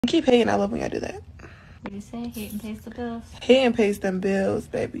Keep hating. I love when y'all do that. What do you say? Hate and paste the bills? Hate and paste them bills,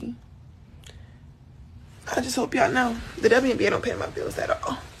 baby. I just hope y'all know the WNBA don't pay my bills at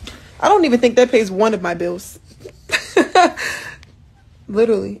all. I don't even think that pays one of my bills.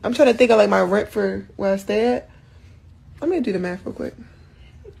 Literally. I'm trying to think of like my rent for where I stay at. Let me do the math real quick.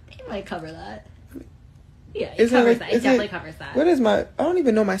 It might cover that. Yeah, it covers that. It definitely covers that. What is my... I don't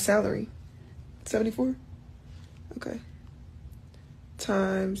even know my salary. 74? Okay.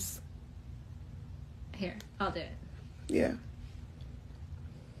 Times... Here, I'll do it. Yeah.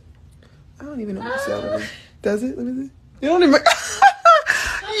 I don't even know my salary. Does it? Let me see. You don't even...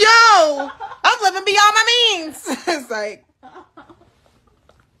 Yo! I'm living beyond my means! It's like...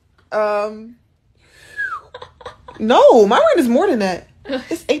 No, my rent is more than that.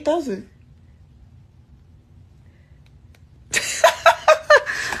 It's 8,000.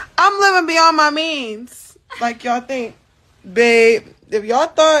 I'm living beyond my means. Like y'all think. Babe, if y'all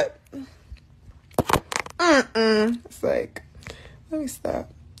thought... It's like... Let me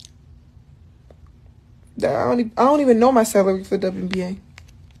stop. I don't even know my salary for WNBA.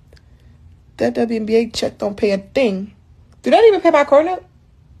 That WNBA check don't pay a thing. Do that even pay my car note?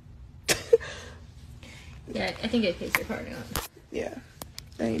 Yeah, I think it pays your car note. Yeah.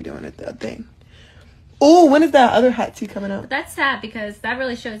 They ain't doing it a thing. Oh, when is that other hot tea coming out? But that's sad because that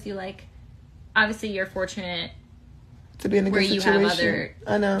really shows you, like, obviously you're fortunate to be in a good situation. Where you have other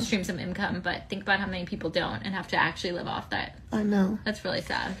I know. streams of income, but think about how many people don't and have to actually live off that. I know. That's really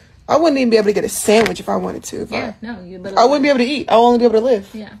sad. I wouldn't even be able to get a sandwich if I wanted to. You literally I wouldn't be able to eat. I'll only be able to live.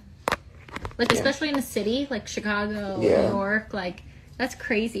 Yeah. Like, especially in a city like Chicago, New York, like, that's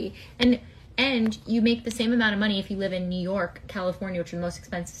crazy. And you make the same amount of money if you live in New York, California, which are the most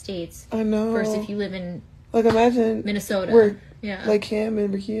expensive states. I know. Versus if you live in, like, imagine Minnesota. Where, like, Cam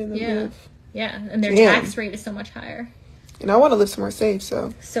and Ricky and them live. Yeah, and their tax rate is so much higher. And I want to live somewhere safe,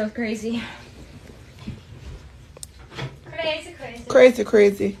 so. So crazy.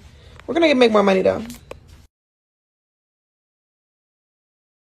 Crazy. We're going to make more money, though.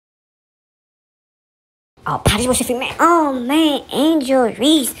 Oh, Patty was a man. Oh, man, Angel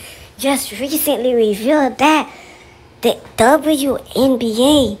Reese just recently revealed that the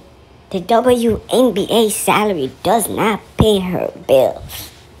WNBA salary does not pay her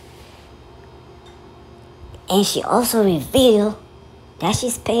bills. And she also revealed that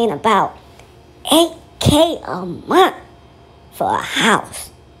she's paying about $8,000 a month for a house.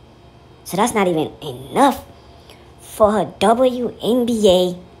 So that's not even enough for her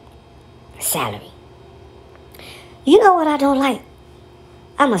WNBA salary. You know what I don't like?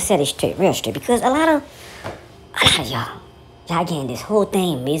 I'm going to set it straight, real straight, because a lot of y'all getting this whole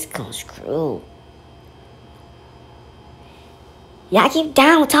thing misconstrued. Y'all keep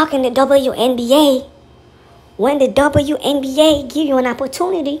down talking the WNBA when the WNBA give you an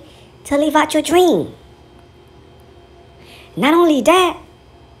opportunity to live out your dream. Not only that,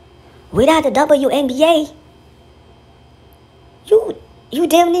 without the WNBA, you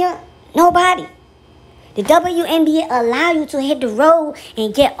damn near nobody. The WNBA allow you to hit the road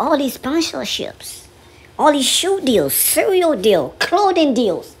and get all these sponsorships, all these shoe deals, cereal deals, clothing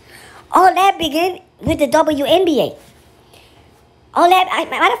deals. All that begin with the WNBA. All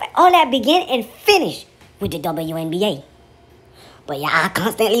that begin and finish with the WNBA. But y'all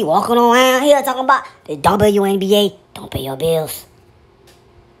constantly walking around here talking about the WNBA don't pay your bills.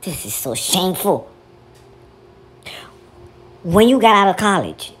 This is so shameful. When you got out of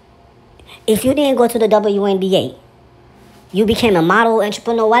college, if you didn't go to the WNBA, you became a model,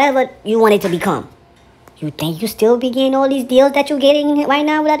 entrepreneur, whatever you wanted to become. You think you still be getting all these deals that you're getting right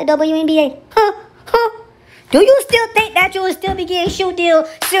now without the WNBA? Huh? Do you still think that you will still be getting shoe deals,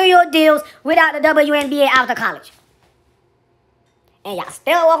 cereal deals without the WNBA after college? And y'all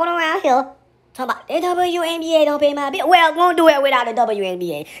still walking around here talking about the WNBA don't pay my bill. Well, won't do it without the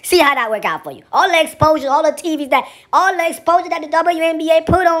WNBA. See how that work out for you. All the exposure, all the exposure that the WNBA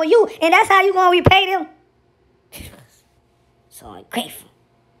put on you, and that's how you gonna repay them. So ungrateful.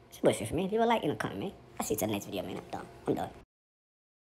 It's bullshit for me. Leave a like in the comment, man. I'll see you till the next video, man. I'm done.